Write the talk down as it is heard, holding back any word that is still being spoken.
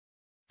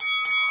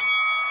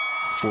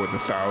For the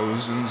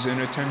thousands in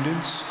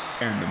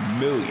attendance and the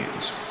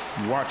millions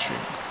watching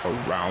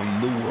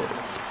around the world,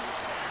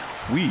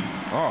 we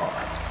are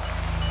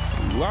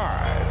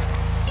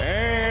live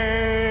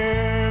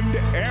and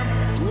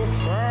amplified.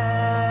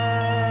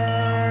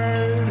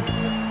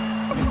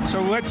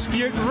 So let's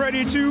get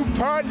ready to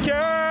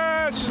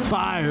podcast.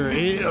 Fire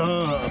it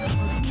up.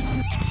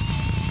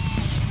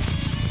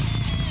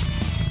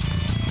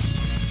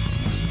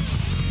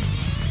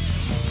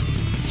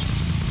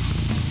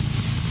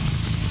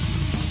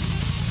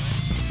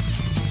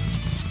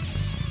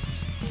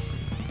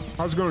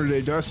 How's it going today,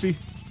 Dusty?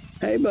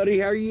 Hey, buddy.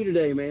 How are you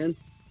today, man?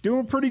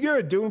 Doing pretty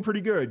good.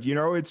 You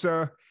know, it's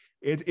a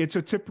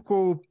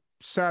typical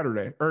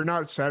Saturday, or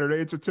not Saturday.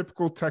 It's a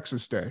typical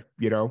Texas day.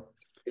 You know,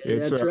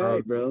 That's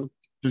right, bro.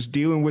 Just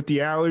dealing with the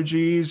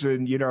allergies,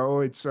 and you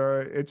know, it's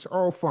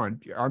all fun.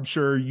 I'm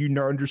sure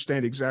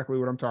understand exactly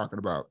what I'm talking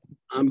about.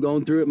 I'm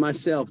going through it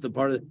myself.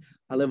 I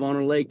live on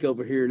a lake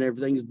over here, and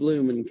everything's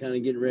blooming, kind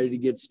of getting ready to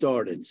get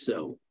started.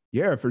 So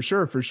yeah, for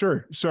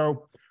sure.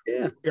 So.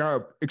 Yeah.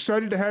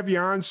 Excited to have you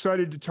on.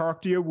 Excited to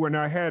talk to you. When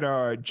I had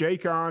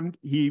Jake on,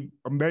 he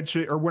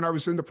mentioned, or when I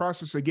was in the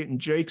process of getting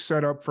Jake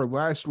set up for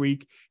last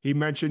week, he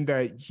mentioned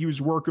that he was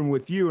working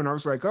with you. And I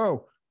was like,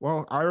 oh,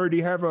 well, I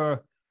already have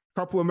a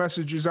couple of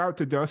messages out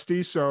to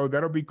Dusty. So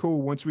that'll be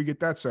cool once we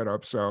get that set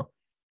up. So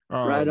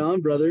right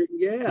on, brother.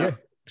 Yeah.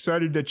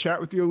 Excited to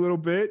chat with you a little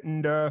bit.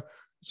 And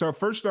so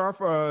first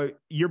off,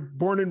 you're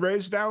born and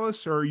raised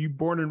Dallas, or are you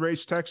born and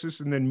raised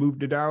Texas and then moved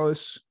to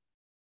Dallas?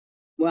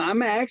 Well,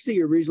 I'm actually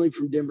originally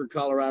from Denver,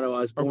 Colorado. I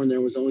was born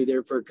there, was only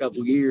there for a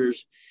couple of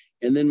years.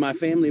 And then my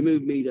family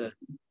moved me to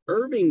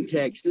Irving,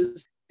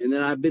 Texas. And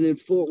then I've been in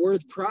Fort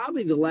Worth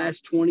probably the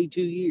last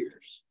 22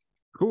 years.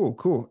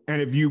 Cool. And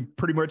have you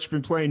pretty much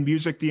been playing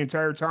music the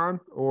entire time,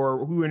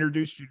 or who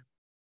introduced you?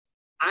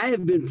 I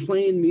have been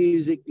playing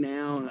music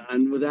now,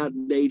 and without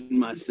dating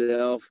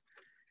myself,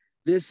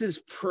 this is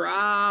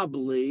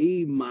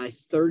probably my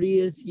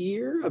 30th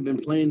year. I've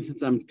been playing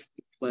since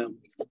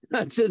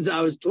since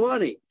I was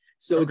 20.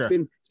 So okay.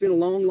 It's been a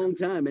long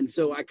time. And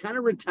so I kind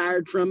of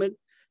retired from it,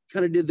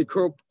 kind of did the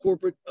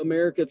corporate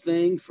America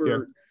thing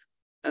for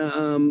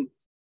 8,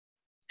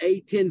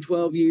 10,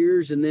 12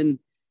 years, and then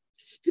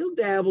still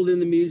dabbled in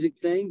the music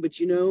thing. But,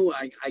 you know,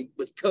 I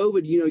with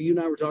COVID, you know, you and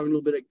I were talking a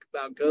little bit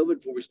about COVID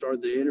before we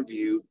started the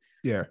interview.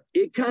 Yeah.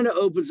 It kind of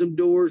opened some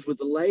doors with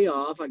the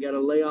layoff. I got a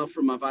layoff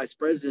from my vice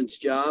president's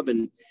job,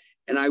 and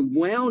I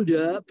wound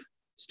up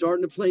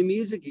starting to play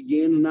music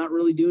again and not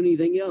really doing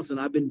anything else. And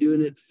I've been doing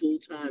it full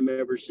time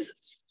ever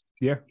since.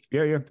 Yeah.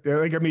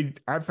 Like, I mean,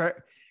 I've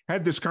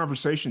had this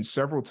conversation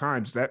several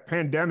times. That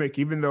pandemic,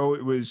 even though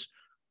it was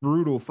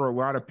brutal for a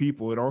lot of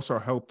people, it also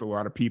helped a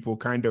lot of people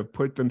kind of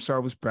put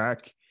themselves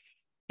back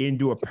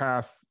into a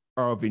path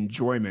of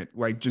enjoyment,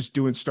 like just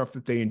doing stuff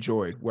that they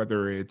enjoyed,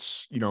 whether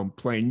it's, you know,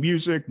 playing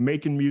music,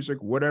 making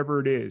music, whatever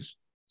it is.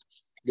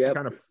 Yeah.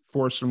 Kind of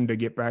force them to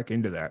get back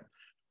into that.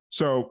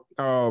 So,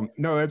 no,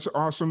 that's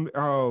awesome.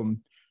 So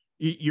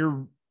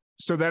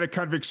that it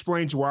kind of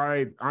explains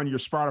why on your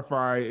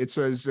Spotify, it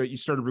says that you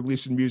started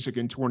releasing music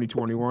in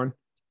 2021.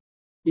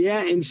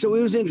 Yeah. And so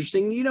it was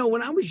interesting. You know,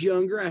 when I was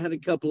younger, I had a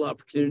couple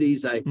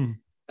opportunities. I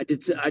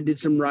did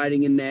some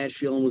writing in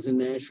Nashville and was in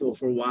Nashville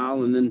for a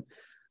while. And then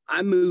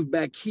I moved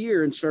back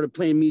here and started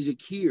playing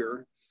music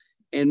here.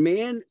 And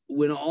man,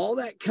 when all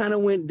that kind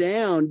of went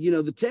down, you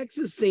know, the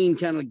Texas scene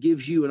kind of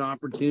gives you an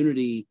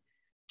opportunity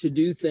to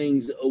do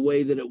things a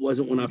way that it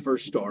wasn't when I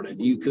first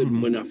started. You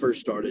couldn't when I first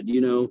started, you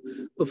know,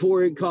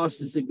 before it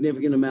cost a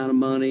significant amount of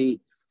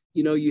money.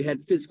 You know, you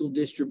had physical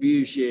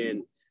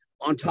distribution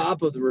on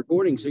top of the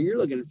recording. So you're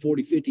looking at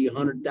 $40, $50,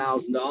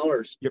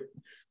 $100,000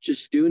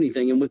 just to do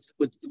anything. And with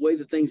the way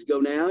that things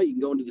go now, you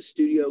can go into the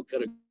studio,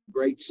 cut a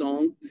great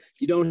song.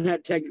 You don't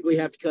technically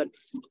have to cut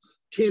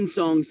 10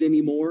 songs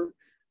anymore.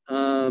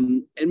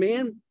 And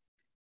man,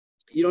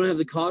 you don't have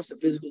the cost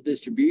of physical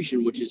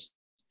distribution, which is,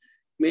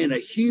 man, a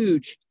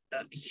huge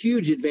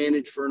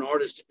advantage for an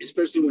artist,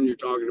 especially when you're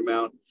talking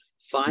about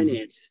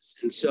finances.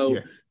 And so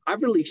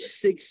I've released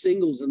 6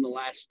 singles in the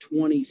last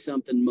 20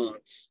 something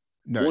months.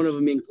 Nice. One of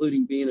them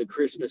including being a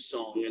Christmas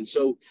song. And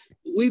so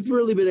we've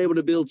really been able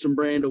to build some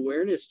brand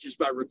awareness just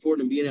by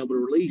recording and being able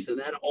to release. And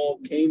that all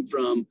came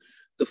from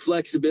the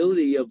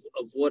flexibility of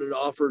what it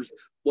offers,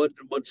 what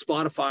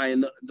Spotify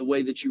and the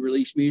way that you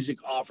release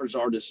music offers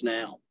artists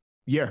now.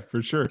 Yeah,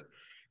 for sure.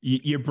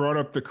 You brought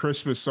up the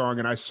Christmas song,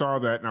 and I saw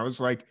that, and I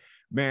was like,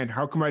 man,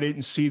 how come I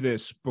didn't see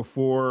this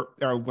before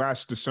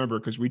last December?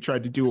 Because we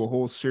tried to do a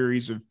whole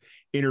series of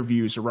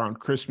interviews around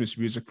Christmas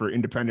music for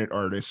independent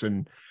artists,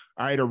 and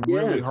I had a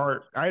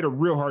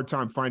real hard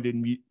time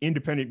finding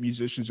independent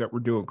musicians that were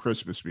doing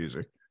Christmas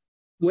music.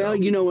 Well,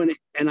 you know, and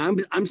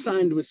I'm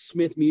signed with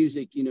Smith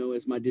Music, you know,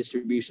 as my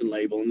distribution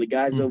label, and the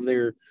guys over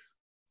there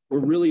were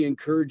really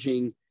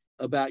encouraging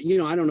about, you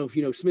know, I don't know if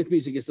you know, Smith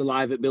Music is the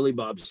Live at Billy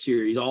Bob's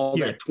series, all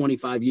that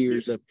 25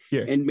 years of,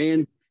 and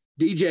man,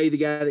 DJ, the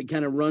guy that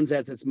kind of runs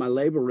that's my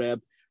label rep,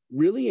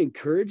 really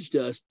encouraged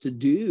us to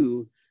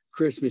do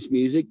Christmas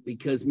music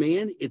because,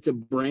 man, it's a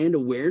brand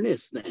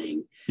awareness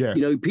thing. Yeah.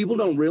 You know, people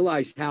don't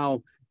realize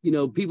how, you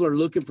know, people are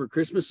looking for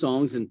Christmas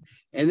songs. And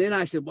then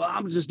I said, well,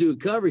 I'm just do a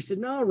cover. He said,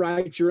 no,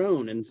 write your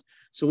own. And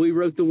so we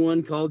wrote the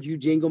one called You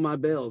Jingle My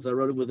Bells. I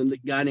wrote it with a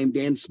guy named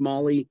Dan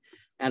Smalley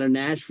out of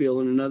Nashville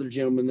and another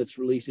gentleman that's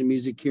releasing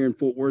music here in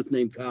Fort Worth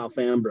named Kyle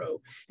Fambro.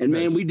 And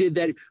man, we did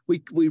that.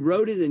 We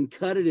wrote it and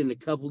cut it in a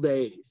couple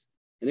days.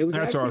 And it was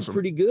actually awesome.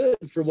 Pretty good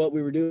for what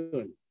we were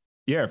doing.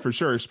 Yeah, for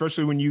sure.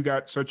 Especially when you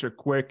got such a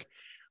quick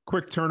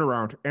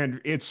turnaround and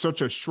it's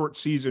such a short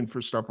season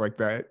for stuff like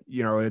that.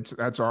 You know,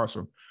 that's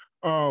awesome.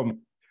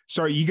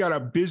 So you got a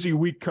busy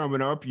week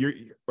coming up.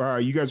 You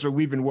guys are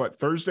leaving what,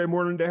 Thursday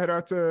morning to head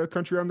out to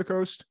Country on the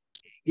Coast?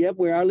 Yep,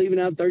 we are leaving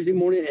out Thursday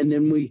morning, and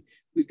then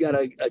we've got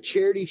a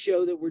charity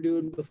show that we're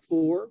doing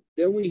before.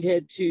 Then we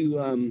head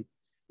to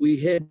we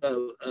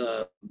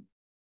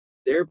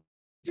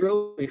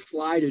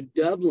fly to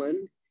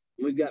Dublin.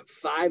 We've got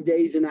 5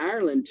 days in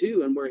Ireland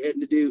too, and we're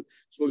heading to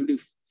we're gonna do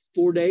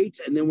 4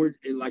 dates, and then we're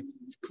in like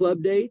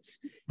club dates,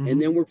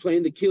 and then we're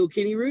playing the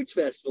Kilkenny Roots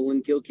Festival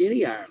in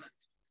Kilkenny, Ireland.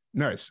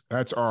 Nice.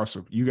 That's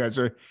awesome. You guys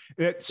are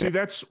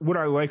that's what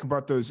I like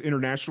about those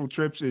international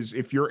trips is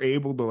if you're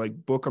able to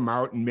like book them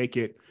out and make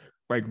it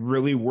like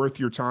really worth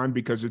your time,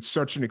 because it's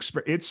such an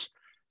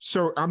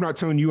so I'm not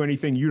telling you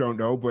anything you don't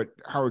know, but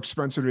how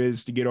expensive it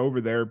is to get over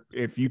there.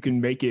 If you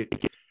can make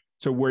it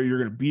to where you're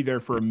going to be there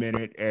for a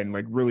minute and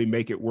like really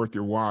make it worth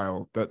your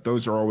while,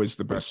 those are always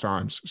the best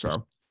times.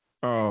 So,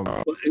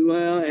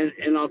 well,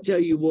 and I'll tell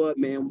you what,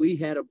 man, we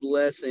had a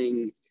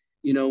blessing.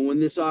 You know, when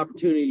this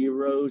opportunity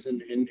arose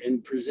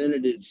and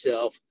presented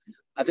itself,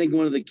 I think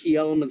one of the key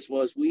elements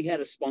was we had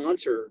a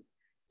sponsor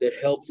that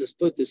helped us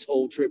put this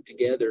whole trip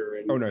together.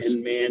 And, nice.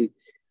 And man,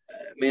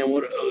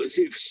 what it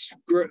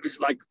was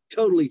like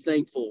totally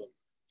thankful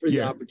for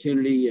the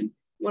opportunity. And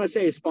when I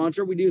say a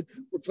sponsor, we're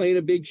playing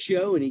a big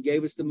show and he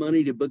gave us the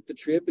money to book the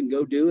trip and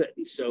go do it.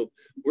 And so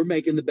we're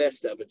making the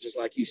best of it, just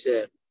like you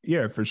said.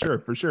 Yeah, for sure.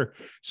 For sure.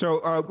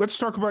 So let's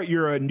talk about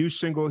your new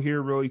single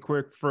here really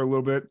quick for a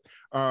little bit.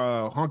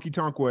 Honky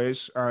Tonk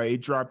Ways.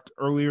 It dropped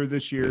earlier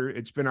this year.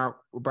 It's been out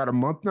about a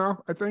month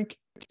now, I think.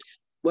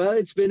 Well,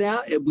 it's been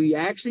out. We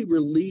actually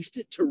released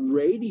it to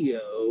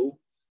radio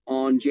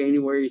on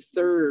January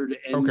 3rd.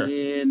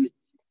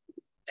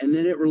 And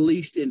then it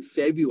released in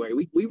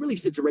February. We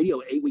released it to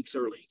radio 8 weeks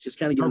early, just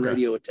kind of giving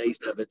radio a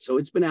taste of it. So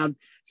it's been out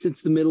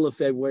since the middle of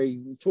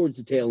February, towards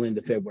the tail end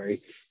of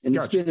February, and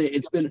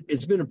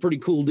it's been a pretty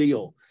cool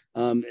deal.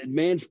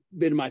 Man's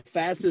been my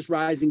fastest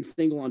rising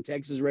single on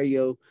Texas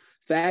radio,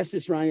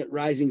 fastest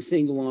rising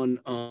single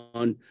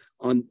on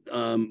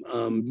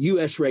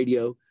U.S.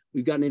 radio.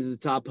 We've gotten into the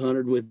top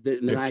 100 with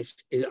it, and then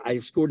I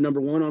scored number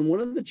 1 on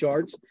one of the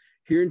charts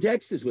here in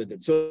Texas with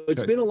it. So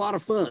it's been a lot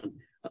of fun.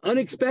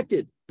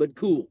 Unexpected, but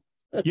cool.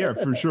 Yeah,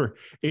 for sure.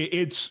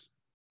 It's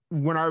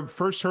when I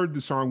first heard the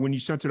song, when you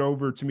sent it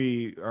over to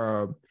me,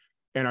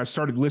 and I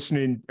started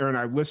listening, and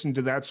I listened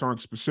to that song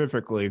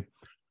specifically.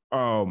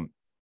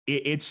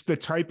 It's the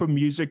type of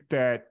music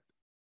that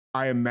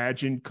I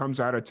imagine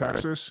comes out of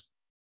Texas.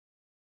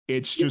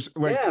 It's just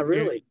like,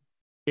 really.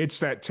 It's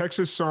that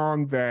Texas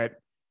song that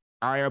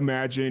I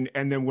imagine.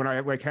 And then when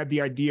I like had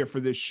the idea for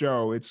this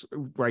show, it's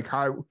like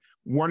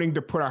wanting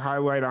to put a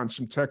highlight on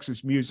some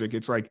Texas music.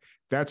 It's like,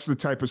 that's the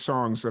type of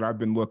songs that I've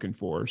been looking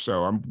for.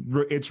 So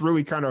it's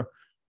really kind of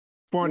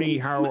funny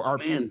how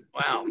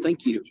wow.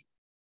 Thank you.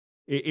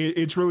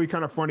 It's really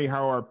kind of funny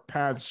how our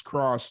paths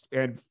crossed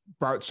and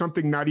about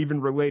something not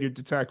even related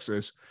to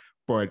Texas,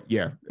 but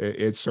yeah,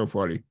 it's so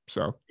funny.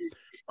 So,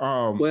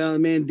 well,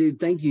 man, dude,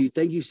 thank you.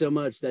 Thank you so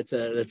much. That's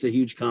a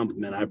huge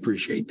compliment. I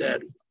appreciate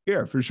that.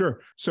 Yeah, for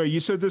sure. So you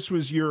said this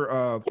was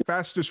your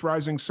fastest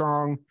rising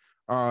song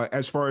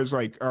as far as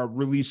like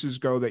releases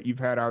go that you've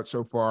had out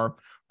so far.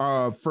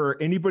 For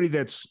anybody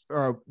that's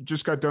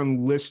just got done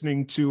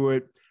listening to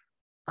it,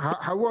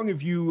 how long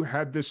have you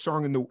had this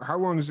song how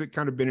long has it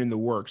kind of been in the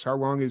works? How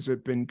long has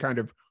it been kind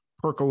of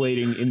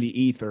percolating in the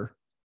ether?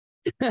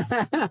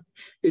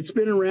 It's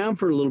been around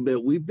for a little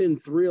bit. We've been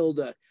thrilled.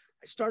 I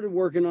started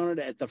working on it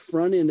at the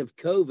front end of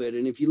COVID.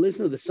 And if you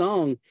listen to the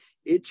song,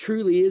 it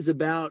truly is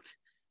about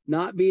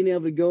not being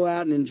able to go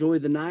out and enjoy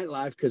the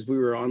nightlife because we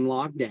were on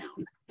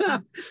lockdown.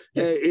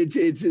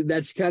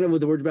 That's kind of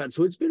what the word's about.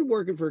 So it's been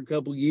working for a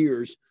couple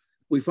years.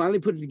 We finally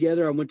put it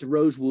together. I went to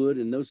Rosewood,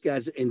 and those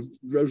guys in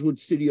Rosewood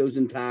Studios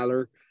in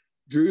Tyler,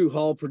 Drew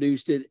Hall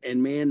produced it,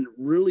 and man,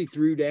 really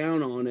threw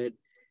down on it.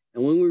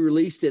 And when we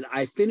released it,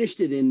 I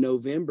finished it in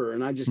November,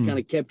 and I just kind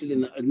of kept it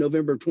in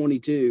November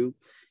 22,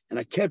 and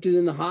I kept it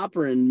in the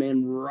hopper. And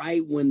man,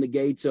 right when the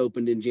gates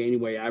opened in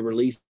January, I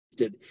released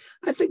it.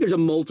 I think there's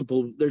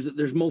multiple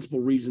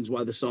reasons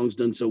why the song's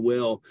done so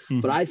well,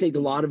 but I think a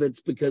lot of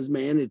it's because,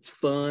 man, it's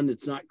fun.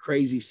 It's not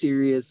crazy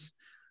serious.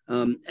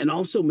 And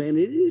also, man,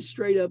 it is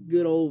straight up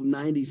good old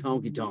 90s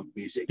honky tonk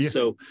music. Yeah.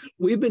 So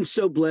we've been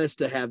so blessed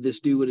to have this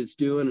do what it's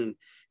doing.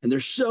 And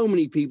there's so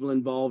many people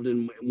involved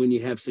in when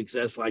you have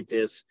success like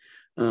this,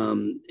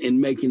 in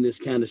making this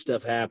kind of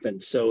stuff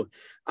happen. So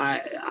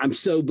I'm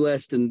so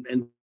blessed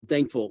and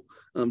thankful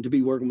to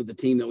be working with the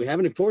team that we have.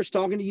 And of course,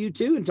 talking to you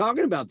too and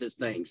talking about this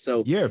thing.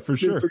 So yeah, for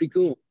sure. Pretty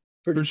cool.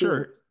 For cool.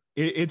 Sure.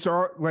 It's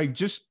all like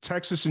just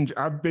Texas. And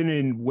I've been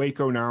in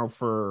Waco now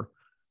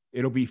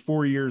it'll be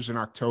 4 years in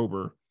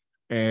October.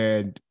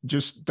 And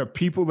just the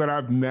people that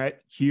I've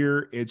met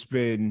here, it's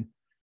been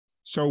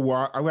so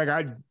wild. Like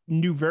I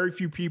knew very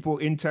few people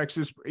in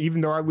Texas,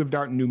 even though I lived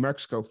out in New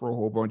Mexico for a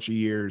whole bunch of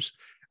years.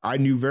 I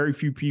knew very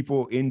few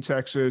people in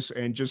Texas,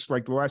 and just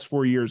like the last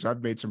 4 years,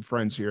 I've made some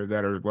friends here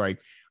that are like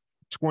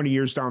 20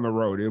 years down the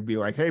road. It'll be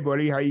like, hey,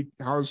 buddy,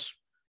 how's,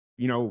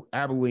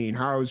 Abilene?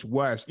 How's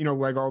West?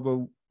 Like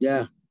all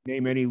the,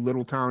 name any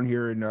little town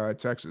here in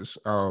Texas.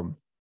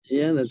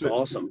 That's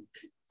awesome.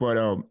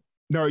 But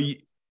no,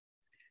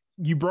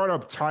 you brought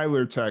up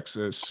Tyler,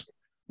 Texas,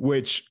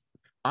 which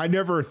I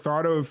never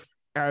thought of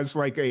as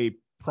like a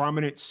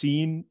prominent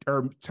scene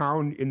or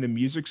town in the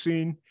music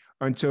scene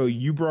until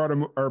you brought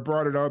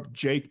it up.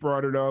 Jake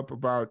brought it up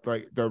about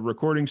like the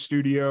recording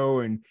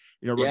studio and,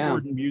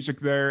 recording music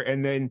there.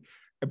 And then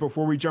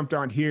before we jumped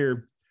on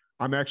here,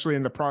 I'm actually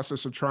in the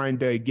process of trying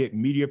to get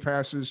media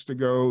passes to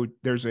go.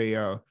 There's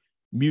a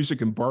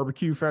music and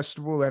barbecue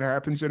festival that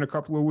happens in a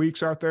couple of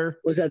weeks out there.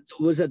 Was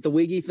that the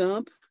Wiggy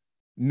Thump?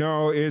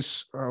 No,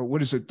 it's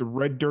what is it? The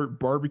Red Dirt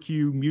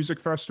Barbecue Music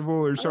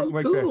Festival or something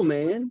like that. Cool,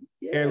 man.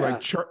 Yeah. And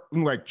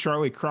like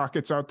Charlie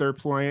Crockett's out there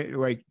playing.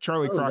 Like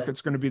Charlie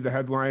Crockett's going to be the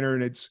headliner,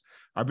 and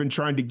I've been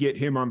trying to get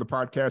him on the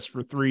podcast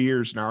for 3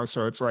 years now.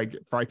 So it's like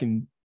if I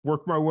can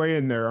work my way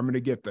in there, I'm going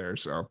to get there.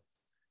 So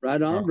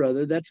right on,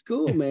 brother. That's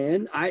cool,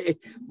 man.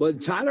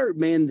 But Tyler,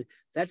 man,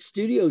 that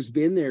studio's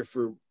been there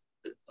for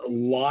a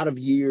lot of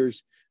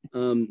years.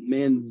 Like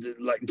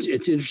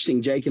it's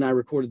interesting. Jake and I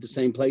recorded the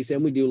same place,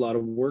 and we do a lot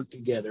of work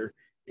together.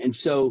 And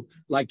so,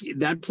 like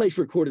that place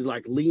recorded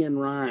like Leanne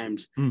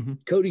Rhymes,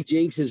 Cody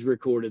Jinks has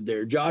recorded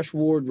there, Josh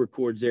Ward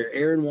records there,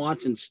 Aaron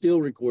Watson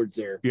still records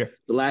there. Yeah,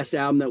 the last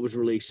album that was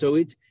released. So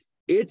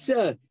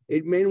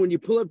man, when you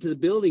pull up to the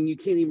building, you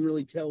can't even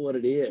really tell what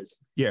it is.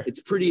 Yeah,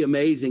 it's pretty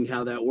amazing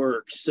how that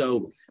works.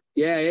 So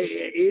yeah,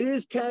 it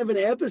is kind of an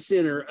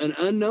epicenter, an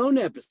unknown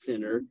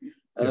epicenter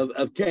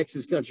of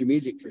Texas country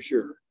music for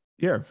sure.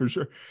 Yeah, for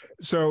sure.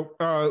 So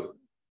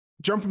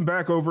jumping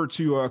back over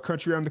to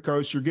Country on the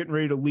Coast, you're getting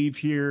ready to leave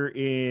here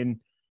in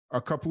a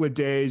couple of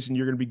days, and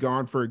you're going to be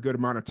gone for a good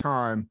amount of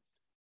time.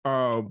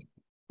 How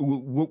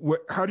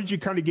did you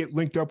kind of get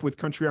linked up with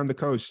Country on the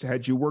Coast?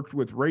 Had you worked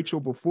with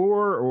Rachel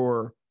before,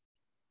 or?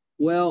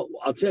 Well,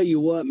 I'll tell you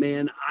what,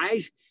 man.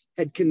 I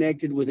had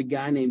connected with a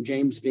guy named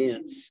James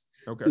Vince,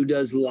 who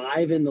does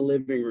Live in the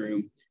Living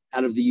Room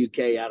out of the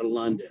UK, out of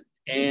London.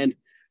 And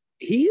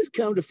he has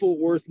come to Fort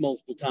Worth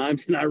multiple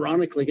times. And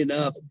ironically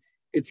enough,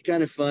 it's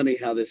kind of funny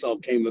how this all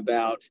came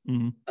about.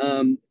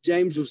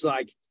 James was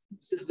like,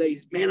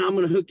 man, I'm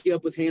going to hook you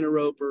up with Hannah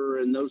Roper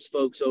and those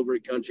folks over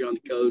at Country on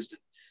the Coast.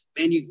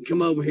 Man, you can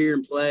come over here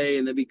and play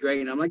and that'd be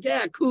great. And I'm like,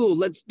 yeah, cool.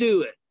 Let's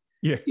do it.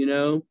 Yeah.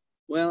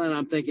 Well, and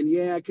I'm thinking,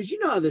 yeah, because you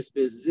know how this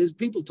business is.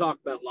 People talk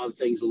about a lot of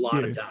things a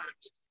lot of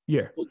times.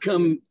 Yeah. Well,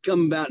 come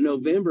about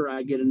November,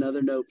 I get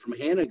another note from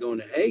Hannah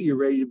going, hey, you're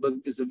ready to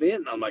book this event.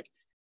 And I'm like,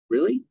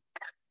 really?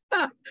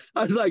 I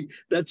was like,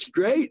 that's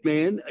great,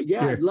 man.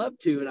 Yeah, I'd love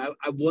to. And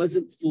I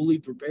wasn't fully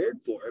prepared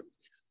for it.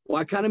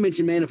 Well, I kind of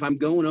mentioned, man, if I'm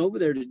going over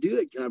there to do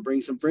it, can I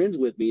bring some friends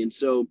with me? And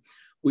so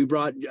we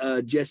brought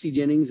Jesse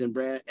Jennings and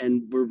Brad,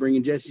 and we're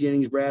bringing Jesse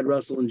Jennings, Brad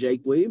Russell, and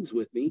Jake Williams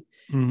with me.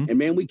 And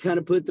man, we kind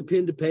of put the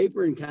pen to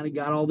paper and kind of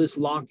got all this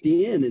locked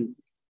in.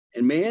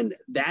 And man,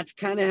 that's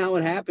kind of how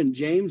it happened.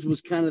 James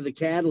was kind of the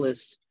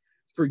catalyst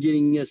for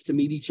getting us to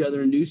meet each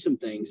other and do some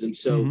things. And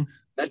so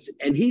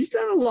and he's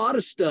done a lot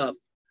of stuff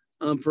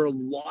for a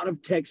lot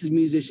of Texas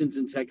musicians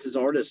and Texas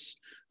artists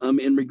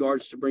in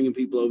regards to bringing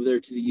people over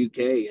there to the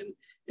UK.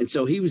 And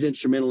so he was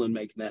instrumental in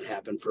making that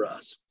happen for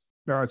us.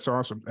 No, that's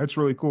awesome. That's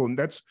really cool. And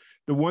that's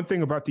the one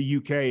thing about the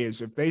UK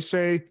is if they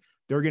say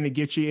they're going to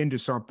get you into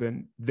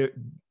something, that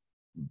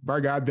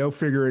by God, they'll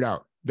figure it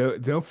out.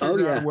 They'll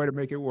figure out a way to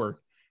make it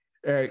work.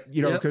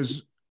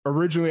 Because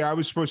originally I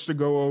was supposed to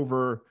go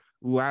over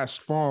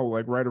last fall,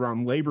 like right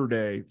around Labor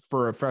Day,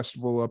 for a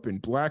festival up in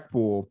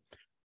Blackpool,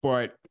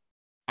 but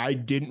I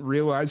didn't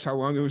realize how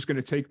long it was going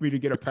to take me to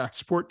get a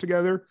passport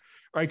together.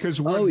 Because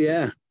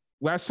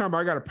last time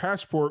I got a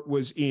passport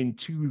was in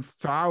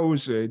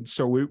 2000,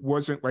 so it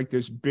wasn't like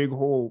this big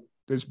old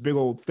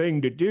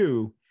thing to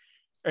do.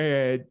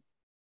 And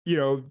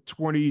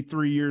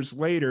 23 years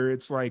later,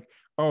 it's like,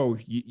 oh,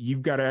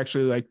 you've got to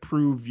actually like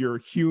prove you're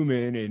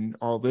human and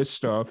all this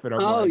stuff.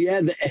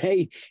 And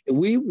hey,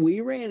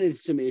 we ran into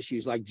some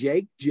issues. Like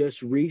Jake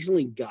just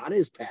recently got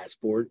his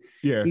passport.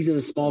 Yeah, he's in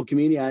a small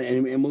community,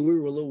 and we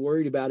were a little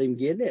worried about him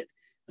getting it.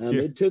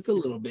 It took a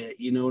little bit.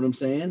 You know what I'm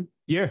saying?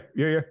 Yeah.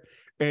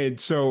 And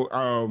so,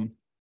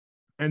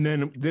 and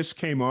then this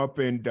came up,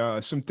 and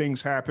some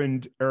things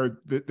happened,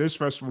 or this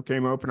festival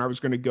came up, and I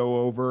was going to go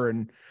over,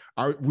 and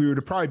we would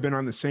have probably been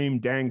on the same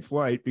dang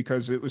flight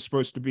because it was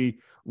supposed to be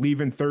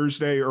leaving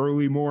Thursday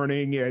early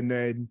morning and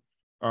then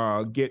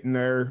getting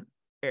there.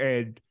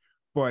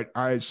 But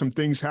some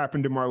things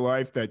happened in my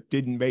life that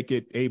didn't make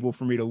it able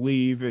for me to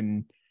leave,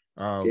 and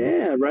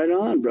Yeah, right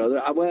on,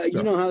 brother. Well, so,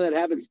 you know how that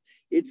happens.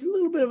 It's a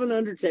little bit of an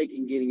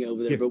undertaking getting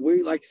over there, but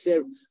we, like I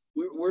said,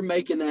 we're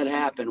making that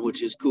happen,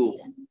 which is cool.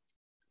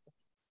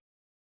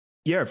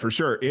 Yeah, for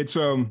sure.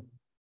 It'll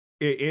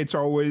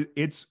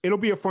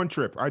be a fun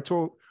trip.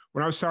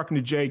 When I was talking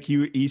to Jake,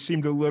 he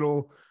seemed a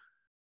little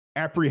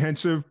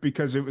apprehensive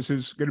because it was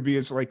going to be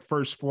his like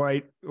first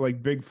flight,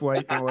 like big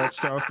flight and all that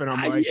stuff. And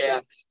I'm like, yeah,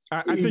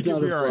 I think you'll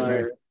be all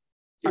right, man.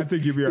 I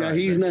think you'll be all right.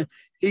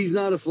 He's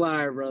not a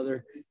flyer,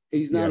 brother.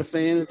 He's not a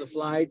fan of the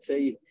flights.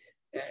 I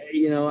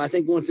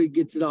think once he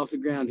gets it off the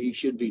ground, he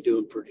should be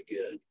doing pretty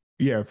good.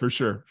 Yeah, for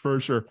sure.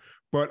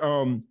 But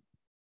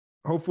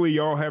hopefully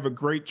y'all have a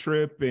great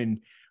trip, and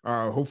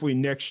hopefully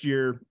next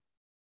year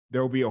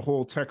there'll be a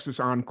whole Texas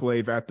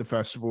enclave at the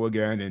festival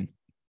again. And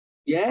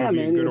yeah,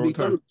 man, it'll be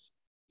fun.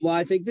 Well,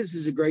 I think this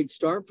is a great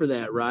start for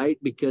that, right?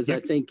 Because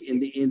I think in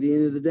the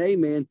end of the day,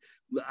 man,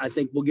 I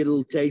think we'll get a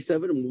little taste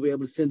of it, and we'll be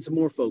able to send some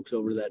more folks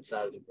over to that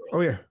side of the world.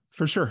 Oh yeah,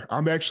 for sure.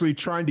 I'm actually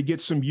trying to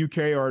get some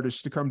UK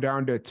artists to come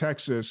down to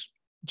Texas.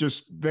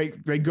 Just they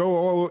go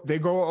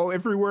all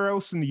everywhere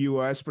else in the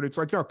US, but it's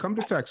like, no, come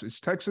to Texas.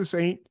 Texas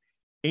ain't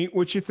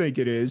what you think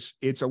it is.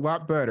 It's a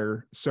lot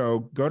better.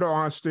 So go to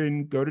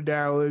Austin, go to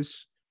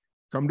Dallas,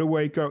 come to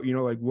Waco,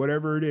 like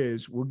whatever it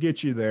is, we'll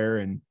get you there.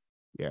 And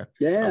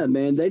yeah,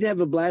 man, they'd have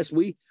a blast.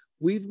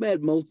 We've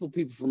met multiple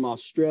people from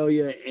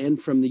Australia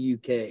and from the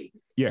UK.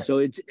 Yeah. So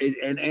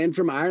and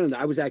from Ireland.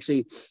 I was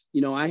actually,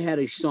 I had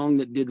a song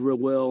that did real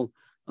well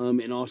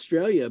in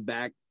Australia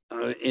back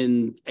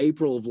in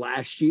April of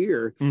last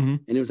year. Mm-hmm.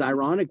 And it was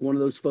ironic. One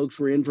of those folks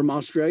were in from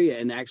Australia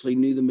and actually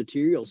knew the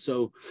material.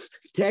 So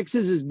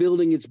Texas is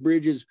building its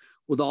bridges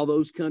with all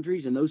those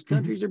countries, and those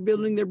countries are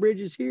building their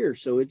bridges here.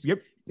 So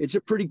it's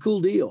a pretty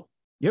cool deal.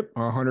 Yep,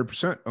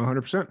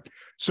 100%.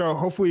 So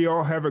hopefully you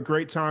all have a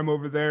great time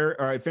over there.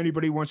 If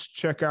anybody wants to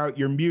check out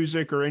your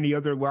music or any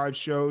other live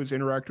shows,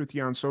 interact with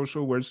you on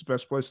social, where's the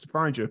best place to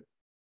find you?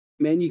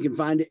 Man, you can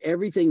find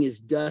everything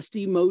is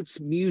Dusty Moats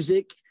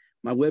Music.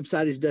 My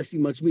website is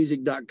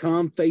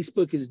dustymoatsmusic.com.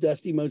 Facebook is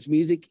Dusty Moats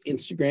Music.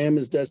 Instagram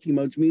is Dusty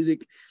Moats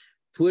Music.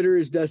 Twitter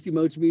is Dusty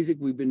Moats Music.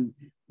 We've been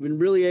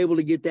really able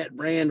to get that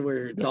brand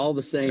where it's all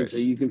the same, so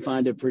you can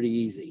find it pretty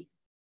easy.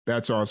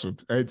 That's awesome.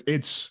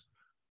 It's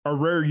a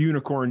rare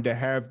unicorn to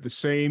have the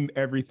same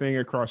everything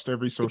across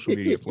every social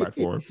media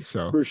platform.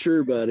 So for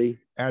sure, buddy.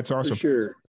 That's awesome. For sure.